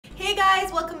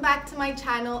back to my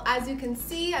channel. As you can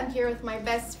see, I'm here with my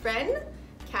best friend,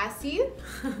 Cassie.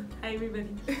 Hi everybody.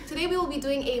 Today we will be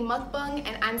doing a mukbang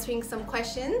and answering some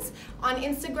questions. On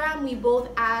Instagram, we both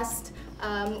asked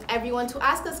everyone to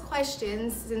ask us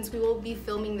questions since we will be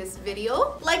filming this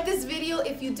video. Like this video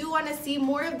if you do want to see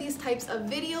more of these types of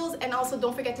videos, and also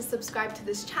don't forget to subscribe to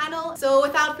this channel. So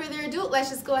without further ado, let's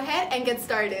just go ahead and get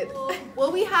started.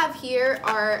 What we have here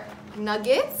are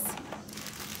nuggets,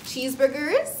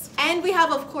 cheeseburgers, and we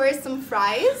have of course some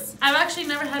fries. I've actually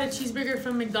never had a cheeseburger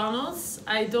from McDonald's.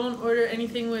 I don't order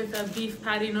anything with a beef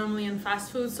patty normally in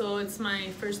fast food, so it's my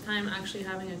first time actually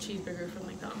having a cheeseburger from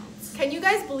McDonald's. Can you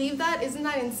guys believe that? Isn't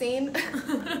that insane?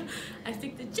 I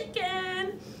think the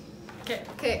chicken.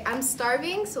 Okay, I'm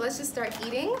starving, so let's just start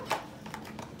eating.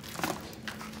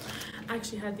 I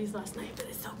actually had these last night, but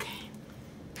it's okay.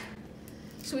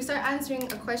 Should we start answering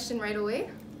a question right away?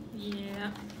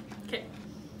 Yeah. Okay.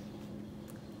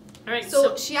 All right.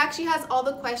 So she actually has all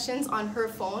the questions on her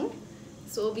phone,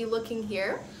 so we'll be looking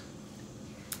here.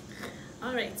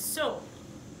 All right. So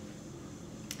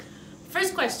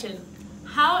first question: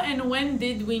 how and when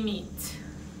did we meet?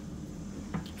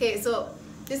 Okay, so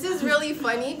this is really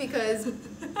funny because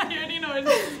I already know where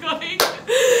this is going.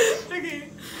 Okay.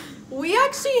 we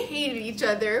actually hated each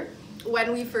other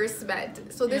when we first met.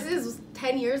 So this is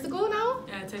 10 years ago now?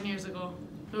 Yeah, 10 years ago.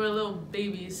 We were little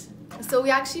babies. So we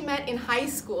actually met in high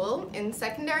school, in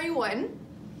secondary 1,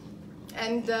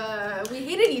 and we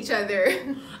hated each other.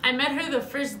 I met her the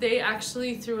first day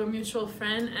actually through a mutual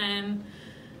friend, and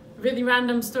really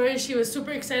random story, she was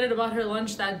super excited about her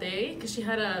lunch that day because she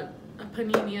had a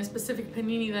panini, a specific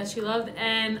panini that she loved,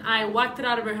 and I whacked it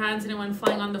out of her hands and it went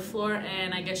flying on the floor,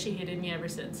 and I guess she hated me ever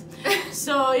since.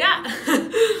 So yeah.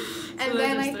 And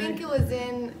then I think it was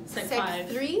in Sec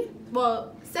 3.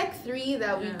 Well, Sec 3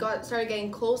 that we started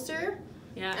getting closer.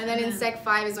 Yeah. And then in Sec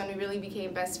 5 is when we really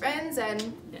became best friends, and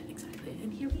yeah, exactly.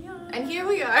 And here we are. And here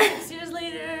we are. 6 years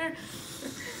later.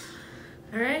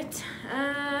 All right.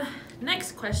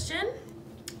 Next question.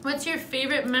 What's your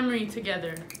favorite memory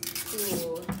together?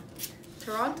 Ooh.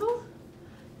 Toronto?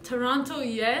 Toronto,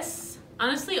 yes.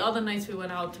 Honestly, all the nights we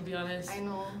went out, to be honest. I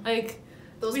know. Like,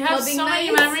 those we have so many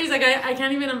nights. memories. Like, I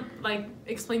can't even like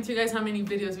explain to you guys how many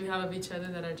videos we have of each other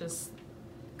that are just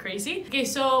crazy. Okay,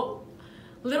 so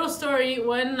little story.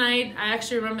 One night, I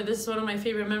actually remember, this is one of my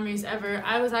favorite memories ever.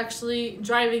 I was actually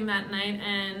driving that night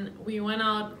and we went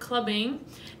out clubbing,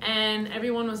 and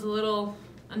everyone was a little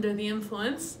under the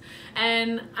influence,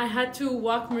 and I had to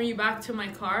walk Marie back to my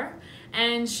car,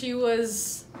 and she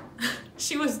just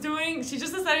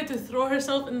decided to throw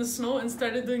herself in the snow and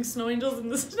started doing snow angels in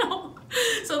the snow.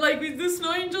 So like we'd do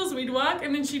snow angels, we'd walk,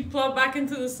 and then she'd plop back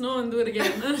into the snow and do it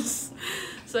again.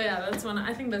 So yeah,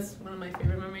 I think that's one of my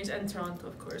favorite memories, and Toronto,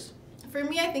 of course. For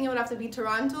me, I think it would have to be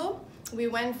Toronto. We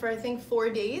went for I think 4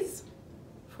 days.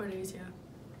 4 days, yeah.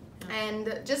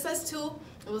 And just us two,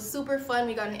 it was super fun.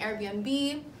 We got an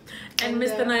Airbnb. And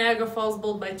missed the Niagara Falls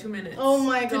boat by 2 minutes. Oh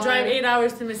my god. To drive 8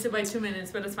 hours to miss it by 2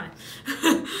 minutes, but it's fine.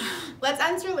 Let's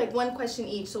answer like one question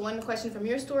each. So one question from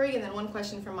your story and then one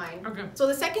question from mine. Okay. So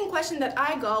the second question that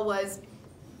I got was,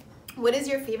 what is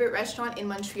your favorite restaurant in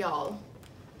Montreal?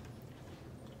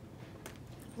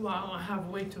 Wow, I have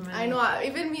way too many. I know,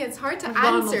 even me, it's hard to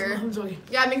McDonald's. answer. No, I'm joking.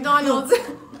 Yeah, McDonald's.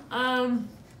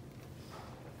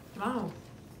 Wow.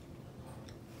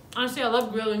 Honestly, I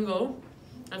love Grill and Go.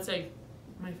 That's like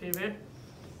my favorite.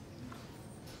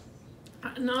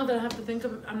 Now that I have to think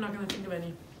of it, I'm not gonna think of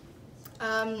any.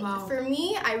 Wow. For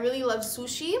me, I really love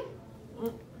sushi.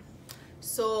 Mm.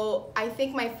 So I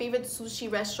think my favorite sushi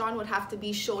restaurant would have to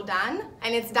be Shodan,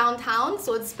 and it's downtown,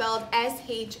 so it's spelled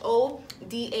S-H-O-D-A-N.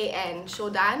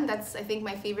 Shodan, that's I think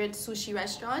my favorite sushi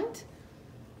restaurant.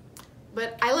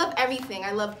 But I love everything.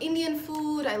 I love Indian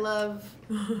food, I love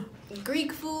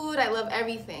Greek food, I love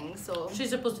everything. So she's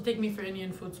supposed to take me for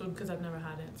Indian food soon because I've never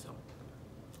had it, so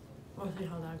we'll see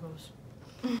how that goes.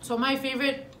 So my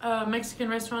favorite Mexican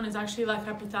restaurant is actually La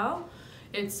Capital.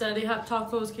 It's they have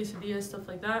tacos, quesadillas, stuff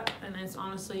like that, and it's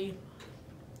honestly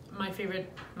my favorite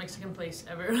Mexican place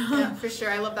ever. yeah, for sure.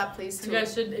 I love that place too. You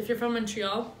guys should, if you're from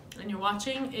Montreal and you're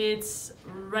watching, it's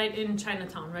right in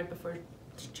Chinatown, right before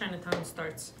Chinatown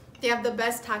starts. They have the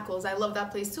best tacos. I love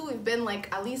that place too. We've been like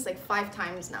at least like 5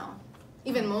 times now,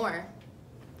 even more.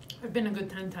 I've been a good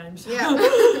 10 times. Yeah.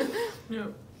 Yeah.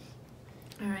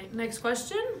 All right, next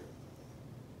question.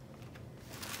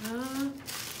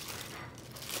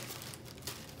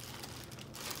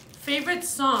 Favorite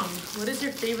song. What is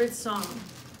your favorite song?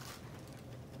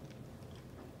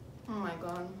 Oh my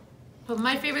god. But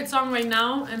my favorite song right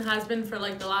now, and has been for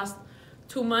like the last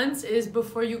 2 months is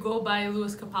Before You Go by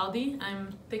Louis Capaldi. I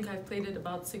think I've played it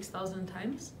about 6,000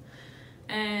 times.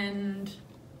 And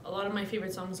a lot of my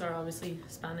favorite songs are obviously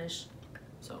Spanish.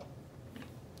 So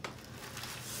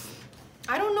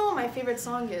I don't know what my favorite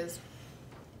song is.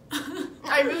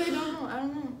 I really don't know. I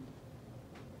don't know.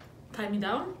 Tie Me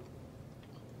Down?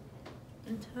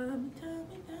 And tie me down.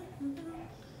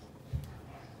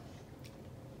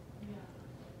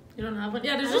 You don't have one?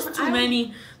 Yeah, there's just too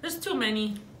many. There's too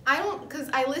many. I don't, because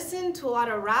I listen to a lot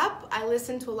of rap. I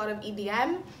listen to a lot of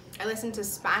EDM. I listen to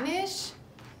Spanish.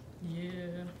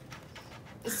 Yeah.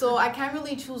 So I can't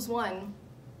really choose one.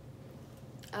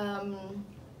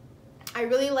 I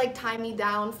really like Tie Me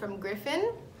Down from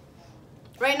Griffin.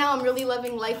 Right now I'm really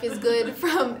loving Life Is Good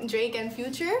from Drake and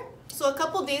Future. So a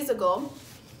couple days ago,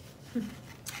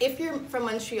 if you're from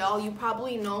Montreal, you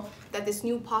probably know that this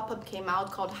new pop-up came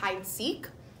out called Hide Seek.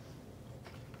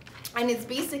 And it's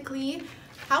basically,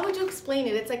 how would you explain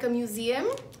it? It's like a museum.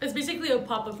 It's basically a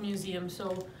pop-up museum.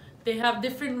 So they have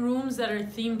different rooms that are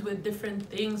themed with different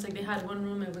things. Like they had one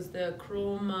room, it was the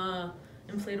chrome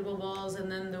inflatable balls,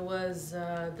 and then there was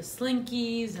the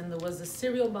slinkies, and there was the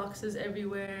cereal boxes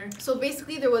everywhere. So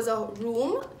basically there was a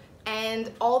room and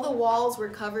all the walls were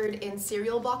covered in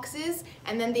cereal boxes,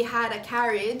 and then they had a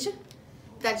carriage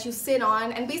that you sit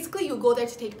on, and basically you go there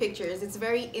to take pictures. It's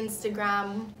very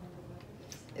Instagram.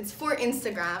 It's for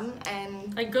Instagram,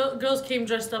 and like girls came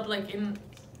dressed up like in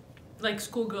like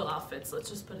schoolgirl outfits, let's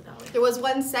just put it that way. There was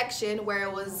one section where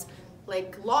it was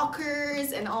like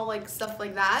lockers and all like stuff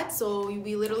like that, so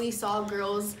we literally saw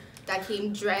girls that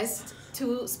came dressed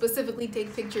to specifically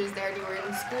take pictures there. They were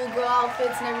in schoolgirl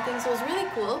outfits and everything, so it was really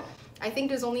cool. I think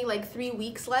there's only like 3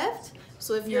 weeks left,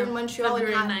 so if you're in Montreal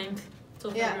February 9th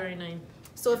till February 9th.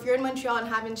 So if you're in Montreal and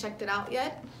haven't checked it out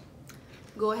yet,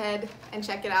 go ahead and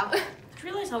check it out. Did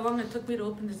you realize how long it took me to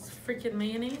open this freaking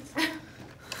mayonnaise?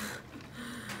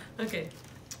 Okay.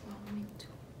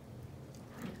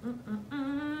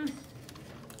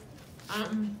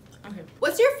 Okay.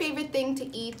 What's your favorite thing to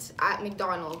eat at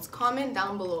McDonald's? Comment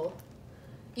down below.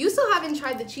 You still haven't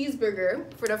tried the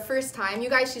cheeseburger for the first time. You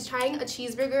guys, she's trying a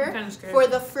cheeseburger I'm kinda scared. for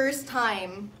the first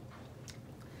time.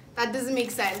 That doesn't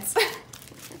make sense.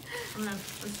 Okay,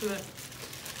 let's do it.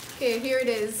 Okay, here it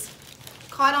is.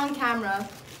 Caught on camera.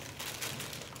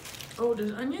 Oh,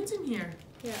 there's onions in here.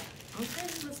 Yeah. Okay,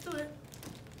 let's do it.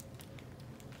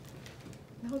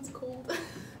 Now it's cold.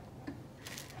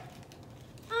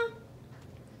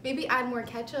 Maybe add more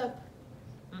ketchup.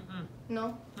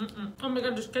 No? Oh my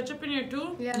god, there's ketchup in here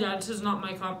too? Yeah. Yeah, this is not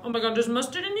my comp. Oh my god, there's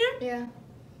mustard in here? Yeah.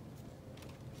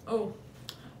 Oh.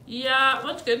 Yeah,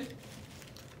 that's good.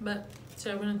 But,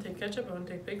 see, I wouldn't take ketchup, I wouldn't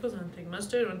take pickles, I wouldn't take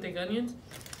mustard, I wouldn't take onions.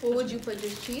 What would you put?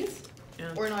 Just cheese?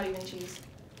 Yeah. Or not even cheese?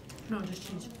 No, just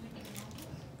cheese.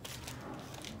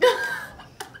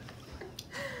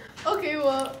 Okay,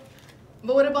 well,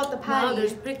 but what about the patty? No,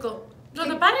 there's pickle. No,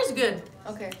 the patty's good.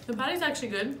 Okay. The patty's actually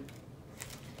good.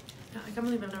 Yeah, I can't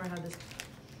believe I've never had this.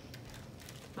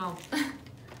 Wow.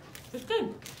 It's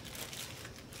good.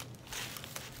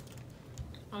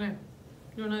 Okay.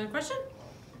 You want another question?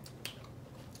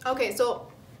 Okay, so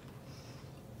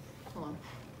hold on.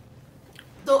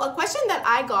 So a question that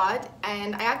I got,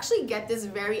 and I actually get this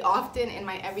very often in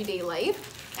my everyday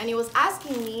life, and he was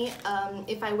asking me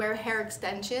if I wear hair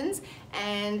extensions,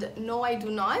 and no, I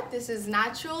do not. This is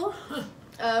natural.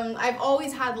 I've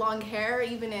always had long hair,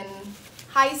 even in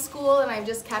high school, and I've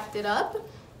just kept it up.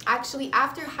 Actually,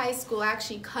 after high school, I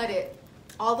actually cut it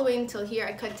all the way until here.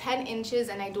 I cut 10 inches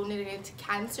and I donated it to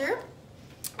cancer.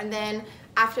 And then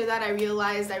after that, I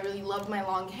realized I really loved my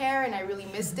long hair and I really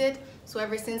missed it. So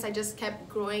ever since, I just kept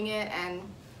growing it, and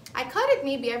I cut it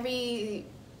maybe every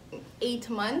 8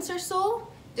 months or so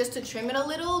just to trim it a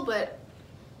little, but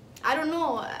I don't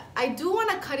know. I do want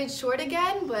to cut it short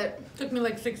again, but It took me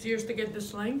like 6 years to get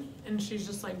this length, and she's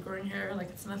just like growing hair like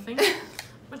it's nothing.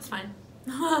 But it's fine.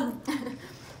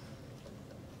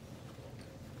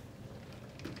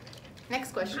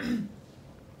 next question.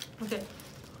 Okay.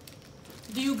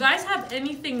 Do you guys have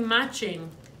anything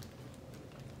matching?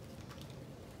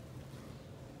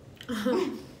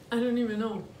 I don't even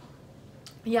know.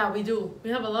 Yeah, we do. We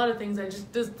have a lot of things that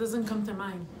just doesn't come to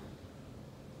mind.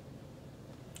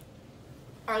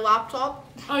 Our laptop,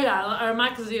 Oh yeah, our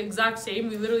Mac is the exact same.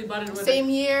 We literally bought it with same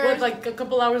year. We're like a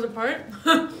couple hours apart.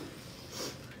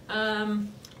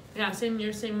 Yeah, same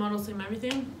year, same model, same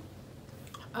everything.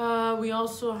 We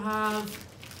also have,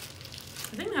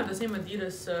 I think we have the same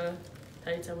Adidas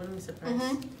tights. I wouldn't be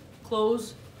surprised.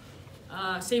 Clothes,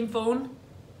 same phone.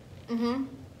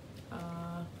 What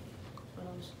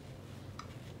else?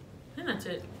 I think that's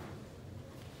it.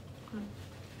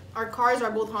 Our cars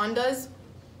are both Hondas.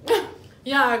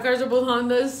 Yeah, our cars are both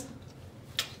Hondas.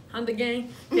 Honda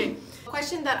gang. Okay.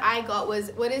 Question that I got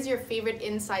was, what is your favorite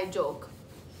inside joke?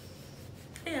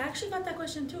 Hey, I actually got that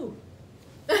question too.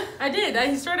 I did.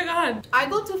 I swear to God. I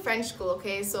go to French school,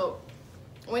 okay? So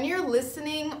when you're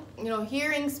listening, you know,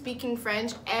 hearing, speaking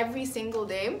French every single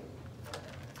day,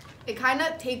 it kind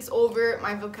of takes over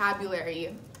my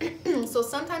vocabulary. So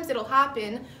sometimes it'll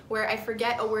happen where I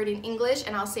forget a word in English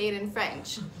and I'll say it in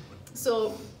French.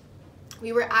 So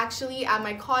we were actually at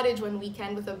my cottage one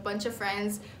weekend with a bunch of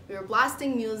friends. We were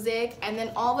blasting music, and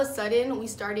then all of a sudden we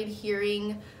started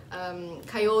hearing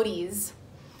coyotes.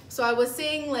 So I was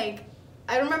saying, like,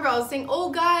 I remember I was saying, "Oh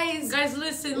guys,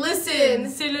 listen,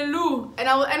 c'est le loup," and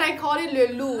I called it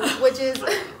le loup, which is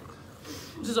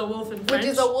a wolf in French.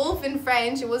 Which is a wolf in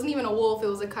French. It wasn't even a wolf; it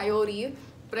was a coyote.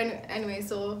 But anyway,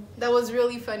 so that was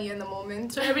really funny in the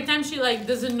moment. So every time she like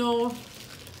doesn't know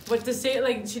what to say,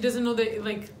 like she doesn't know the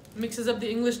like mixes up the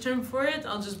English term for it,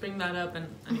 I'll just bring that up. And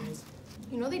anyways,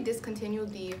 you know they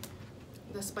discontinued the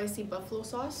spicy buffalo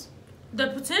sauce. The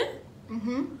poutine?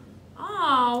 Mm-hmm.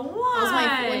 Oh,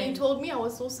 why? When you told me, I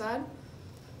was so sad.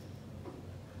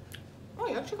 Oh,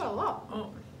 you actually got a lot.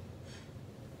 Oh.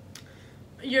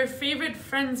 Your favorite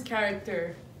Friends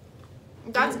character?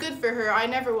 That's good for her. I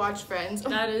never watched Friends.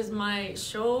 That is my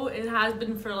show. It has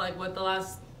been for like what, the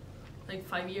last like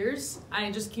 5 years.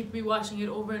 I just keep rewatching it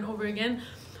over and over again.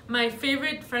 My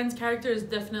favorite Friends character is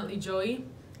definitely Joey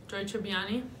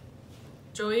Tribbiani.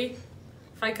 Joey.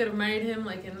 If I could have married him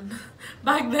like in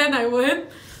back then, I would.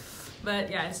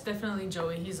 But yeah, it's definitely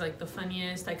Joey. He's like the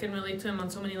funniest. I can relate to him on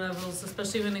so many levels,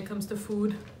 especially when it comes to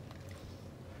food.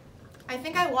 I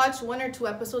think I watched 1 or 2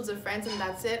 episodes of Friends and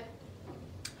that's it.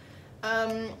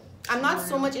 I'm not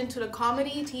so much into the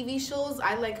comedy TV shows.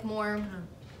 I like more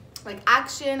like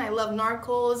action. I love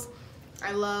Narcos.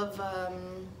 I love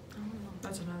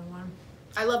that's another one.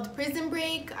 I loved Prison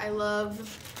Break. I love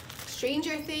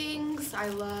Stranger Things. I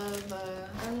love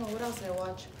I don't know, what else did I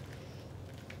watch?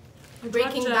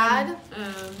 Breaking Bad.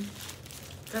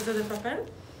 Casa de Papel?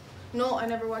 No, I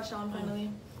never watched that one finally.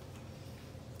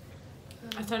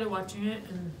 I started watching it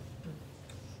and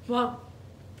well,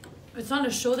 it's not a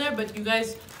show there, but you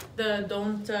guys, the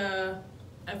Don't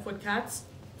F with Cats.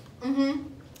 Mm-hmm.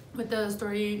 With the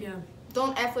story, yeah.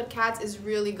 Don't F with Cats is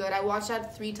really good. I watched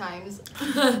that 3 times.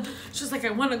 She's like,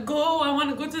 I want to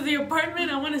go to the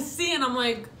apartment, I want to see, and I'm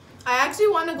like, I actually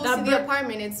want to go see the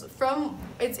apartment.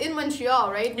 It's in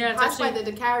Montreal, right? Yeah, we pass by the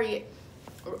Dakari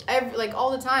like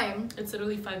all the time. It's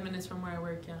literally 5 minutes from where I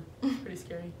work, yeah. It's pretty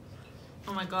scary.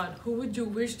 Oh my God, who would you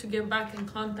wish to get back in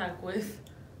contact with?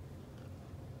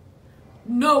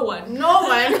 No one. No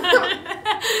one.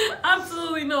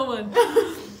 Absolutely no one.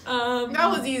 That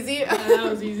was easy. Yeah, that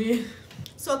was easy.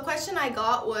 So a question I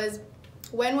got was,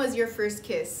 when was your first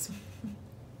kiss?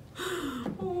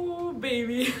 Oh,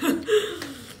 baby.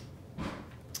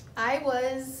 I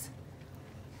was,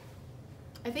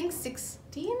 I think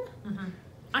 16? Mm-hmm.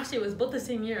 Actually, it was both the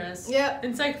same year as. Yeah.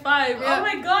 In Sec 5. Yeah. Oh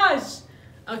my gosh.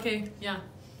 Okay, yeah.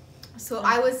 So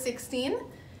I was 16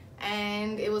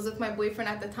 and it was with my boyfriend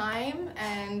at the time,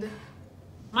 and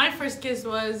my first kiss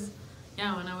was,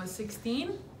 yeah, when I was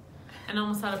 16 and I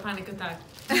almost had a panic attack.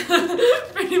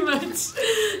 Pretty much.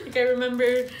 Like I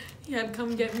remember he had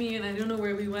come get me and I don't know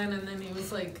where we went, and then he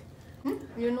was like, You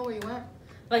don't know where you went?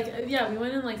 Like, yeah, we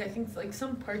went in like, I think like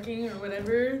some parking or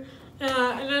whatever.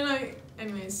 Yeah, and then like,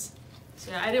 anyways.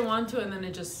 So yeah, I didn't want to, and then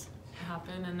it just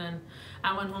happened, and then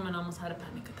I went home and almost had a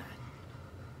panic attack.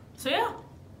 So yeah,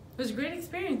 it was a great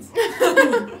experience.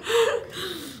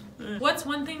 What's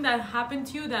one thing that happened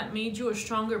to you that made you a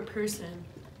stronger person?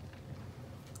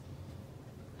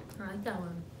 I like that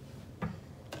one.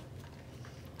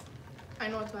 I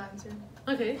know what to answer.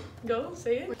 Okay, go,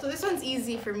 say it. So this one's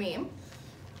easy for me.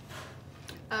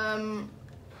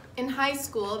 In high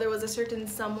school, there was a certain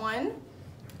someone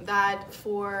that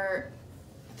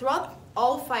throughout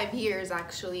all 5 years,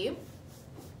 actually,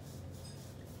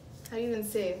 how do you even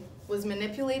say, was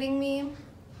manipulating me,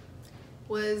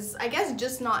 was, I guess,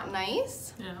 just not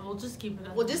nice. Yeah, we'll just keep it that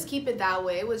way. We'll just keep it that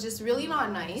way. It was just really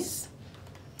not nice.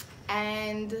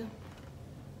 And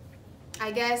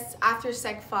I guess after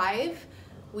Sec 5,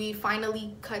 we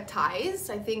finally cut ties.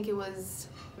 I think it was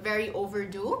very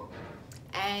overdue.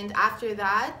 And after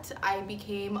that, I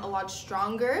became a lot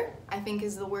stronger, I think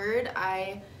is the word.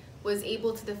 I was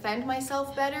able to defend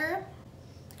myself better.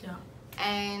 Yeah.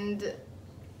 And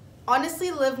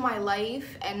honestly live my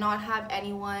life and not have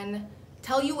anyone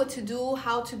tell you what to do,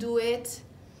 how to do it.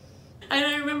 And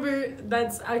I remember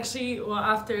that's actually, well,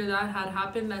 after that had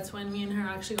happened, that's when me and her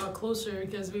actually got closer,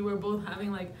 because we were both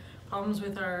having like problems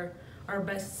with our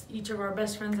each of our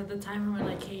best friends at the time, and we're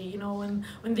like, hey, you know,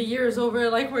 when the year is over,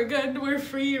 like, we're good, we're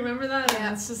free, remember that? Yeah.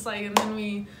 And it's just like, and then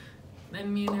me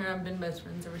and her have been best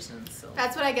friends ever since. So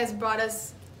that's what I guess brought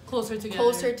us closer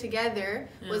together.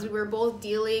 Yeah. Was we were both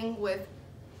dealing with,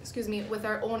 with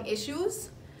our own issues,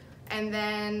 and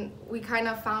then we kind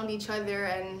of found each other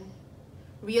and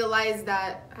realized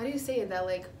that, how do you say it, that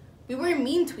like we weren't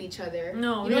mean to each other.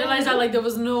 No, we realized that like there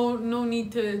was no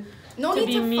need to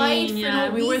be mean. Fight for yeah,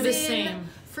 no we reason, were the same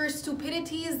for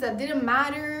stupidities that didn't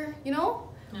matter, you know?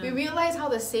 Yeah. We realized how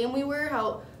the same we were,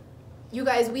 how you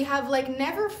guys, we have like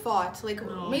never fought. Like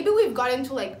maybe we've got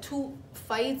into like 2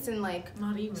 fights and like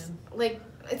not even. Like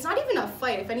it's not even a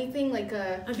fight, if anything, like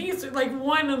a... I think it's like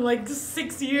 1 in like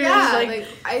 6 years. Yeah, like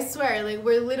I swear, like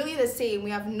we're literally the same.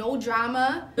 We have no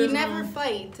drama. We never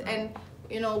fight. And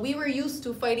you know, we were used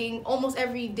to fighting almost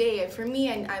every day. For me,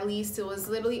 and at least, it was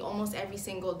literally almost every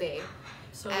single day.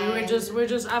 So we're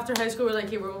just after high school, we're like,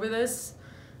 hey, we're over this.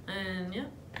 And yeah.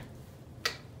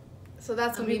 So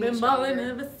that's when we've been balling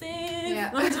ever since.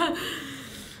 Yeah.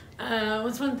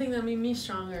 What's one thing that made me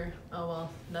stronger? Oh well,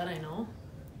 that I know.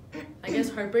 I guess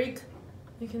heartbreak,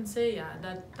 you can say. Yeah,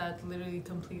 that literally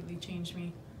completely changed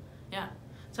me. Yeah,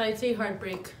 so I'd say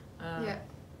heartbreak. Yeah.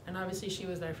 And obviously she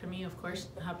was there for me, of course.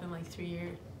 It happened like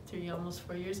almost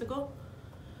 4 years ago.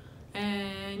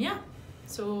 And yeah,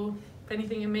 so if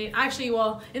anything, it made actually,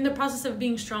 well, in the process of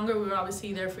being stronger, we were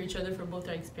obviously there for each other for both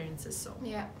our experiences. So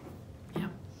yeah.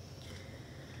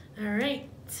 All right,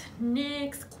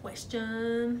 next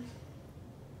question.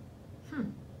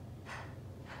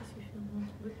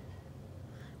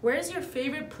 Where is your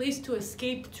favorite place to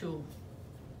escape to?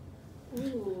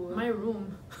 Ooh. My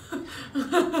room.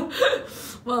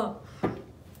 Well,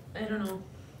 I don't know.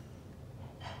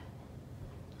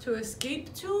 To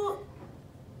escape to?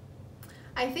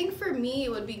 I think for me, it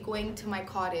would be going to my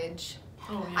cottage.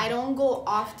 Oh, yeah. I don't go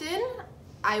often.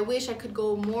 I wish I could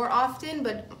go more often,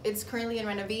 but it's currently in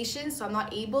renovation, so I'm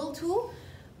not able to.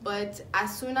 But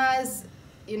as soon as,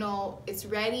 you know, it's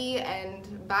ready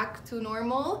and back to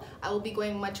normal, I will be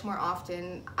going much more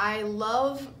often. I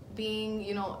love being,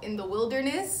 you know, in the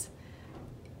wilderness,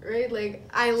 right? Like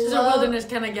She's a wilderness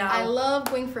kind of gal. I love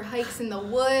going for hikes in the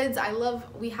woods.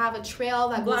 We have a trail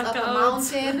that goes up a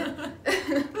mountain.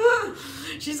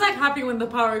 She's like happy when the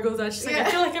power goes out. She's like,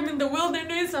 I feel like I'm in the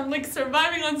wilderness. I'm like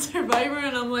surviving on Survivor,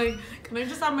 and I'm like, can I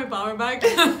just have my power back?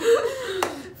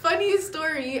 Funny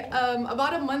story,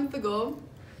 about a month ago,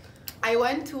 I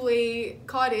went to a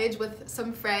cottage with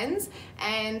some friends,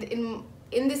 and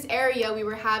in this area we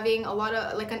were having a lot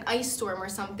of like an ice storm or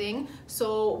something,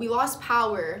 so we lost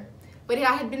power. But it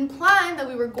had been planned that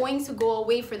we were going to go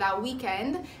away for that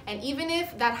weekend, and even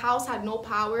if that house had no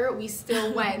power, we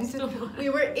still went. We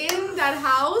were in that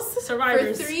house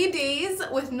Survivors. for 3 days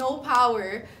with no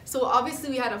power. So obviously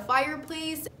we had a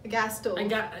fireplace, a gas stove. I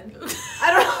don't know.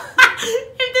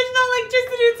 If there's no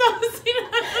electricity, it's obviously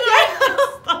not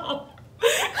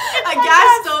a gas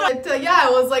stove. But, yeah,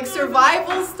 it was like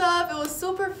survival stuff. It was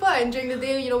super fun. During the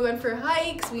day, you know, we went for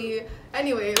hikes.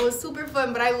 Anyway, it was super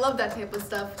fun, but I love that type of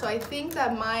stuff. So I think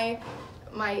that my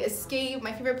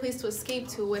favorite place to escape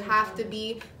to would have to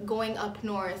be going up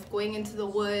north, going into the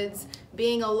woods,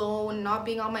 being alone, not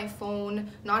being on my phone,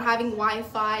 not having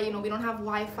Wi-Fi. You know, we don't have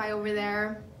Wi-Fi over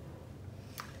there.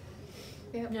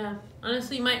 Yeah,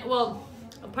 honestly,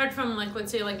 apart from like, let's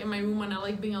say like in my room when I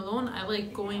like being alone, I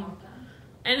like going,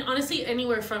 and honestly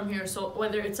anywhere from here. So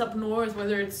whether it's up north,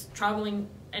 whether it's traveling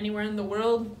anywhere in the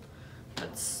world,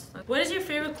 what is your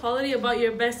favorite quality about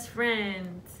your best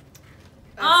friend?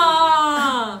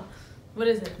 What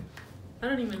is it? I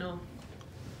don't even know.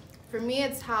 For me,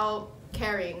 it's how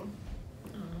caring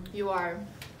you are,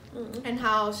 and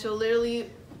how she'll literally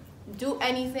do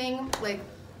anything. Like,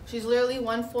 she's literally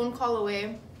one phone call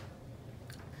away.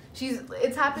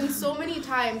 It's happened so many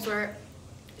times where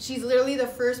she's literally the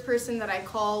first person that I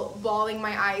call, bawling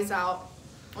my eyes out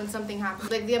when something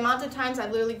happens. Like, the amount of times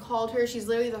I've literally called her, she's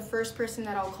literally the first person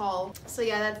that I'll call. So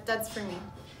yeah, that's for me.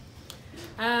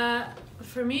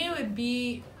 For me, it would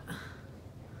be,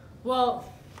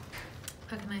 well,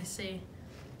 how can I say?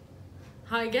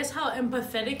 I guess how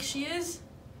empathetic she is.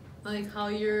 Like, how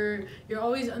you're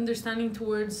always understanding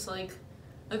towards like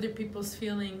other people's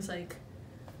feelings. Like,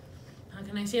 how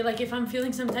can I say, like, if I'm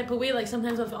feeling some type of way, like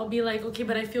sometimes I'll be like, okay,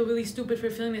 but I feel really stupid for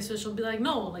feeling this. So she'll be like,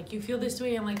 no, like, you feel this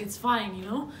way. I'm like, it's fine, you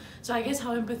know? So I guess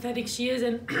how empathetic she is,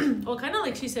 and well, kind of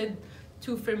like she said,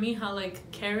 too for me how like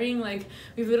caring, like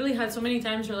we've literally had so many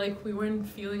times where like we weren't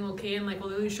feeling okay and like we'll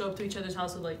literally show up to each other's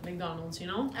house with like McDonald's, you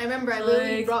know. I remember I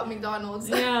literally brought McDonald's.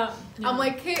 Yeah. I'm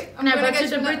like, hey, and I brought you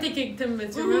the birthday cake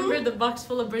Timbits. Remember the box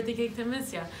full of birthday cake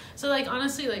Timbits? Yeah. So like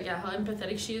honestly, like yeah, how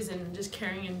empathetic she is and just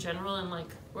caring in general, and like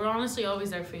we're honestly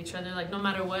always there for each other, like no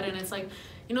matter what. And it's like,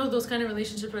 you know, those kind of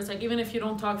relationships where it's like even if you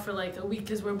don't talk for like a week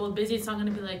because we're both busy, it's not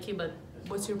gonna be like, hey, but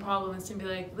what's your problem? It's gonna be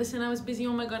like, listen, I was busy,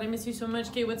 oh my god, I miss you so much,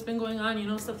 okay, what's been going on, you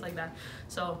know, stuff like that.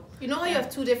 So you know how you have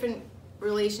two different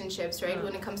relationships, right?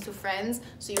 When it comes to friends,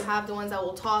 so you have the ones that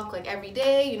will talk like every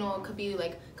day, you know, it could be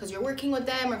like because you're working with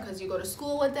them or because you go to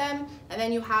school with them, and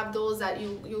then you have those that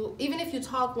you even if you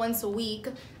talk once a week,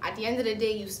 at the end of the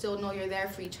day you still know you're there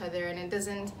for each other and it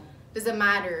doesn't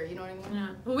matter, you know what I mean? Yeah.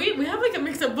 Well, we have like a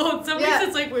mix of both. Some weeks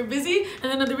it's like we're busy,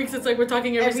 and then other weeks it's like we're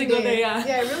talking every single day. Yeah.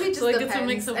 Yeah, it really just so, like, depends. It's a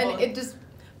mix of and both. it just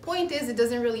point is it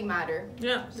doesn't really matter.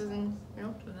 Yeah. It doesn't, you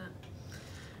know.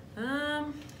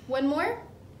 One more?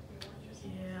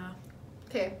 Yeah.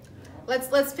 Okay.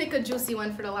 Let's pick a juicy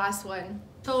one for the last one.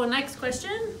 So next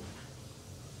question.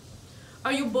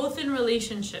 Are you both in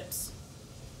relationships?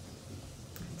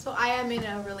 So I am in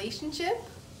a relationship.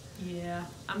 Yeah,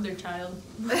 I'm their child,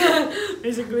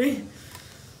 basically.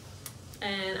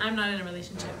 And I'm not in a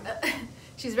relationship.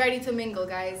 She's ready to mingle,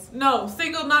 guys. No,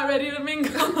 single, not ready to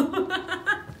mingle.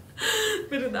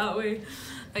 Put it that way.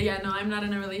 Yeah, no, I'm not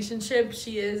in a relationship.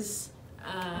 She is.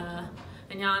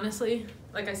 And yeah, honestly,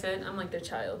 like I said, I'm like their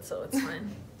child, so it's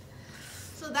fine.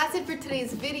 So that's it for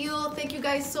today's video. Thank you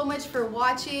guys so much for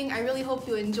watching. I really hope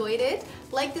you enjoyed it.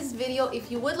 Like this video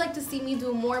if you would like to see me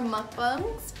do more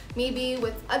mukbangs, maybe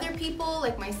with other people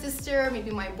like my sister, maybe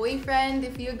my boyfriend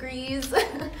if he agrees.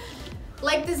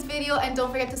 Like this video and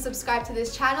don't forget to subscribe to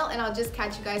this channel, and I'll just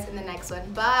catch you guys in the next one.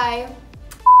 Bye.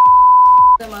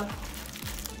 Them up.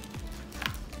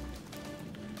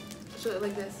 Show it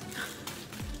like this.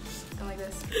 And like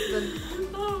this. Good.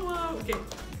 Oh wow. Okay.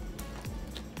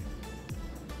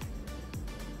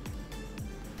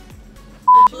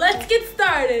 Let's get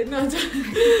started. No,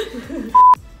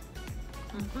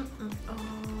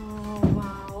 oh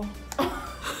wow.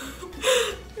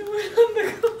 It went on the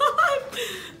clock.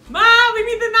 Mom, we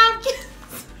need the napkin.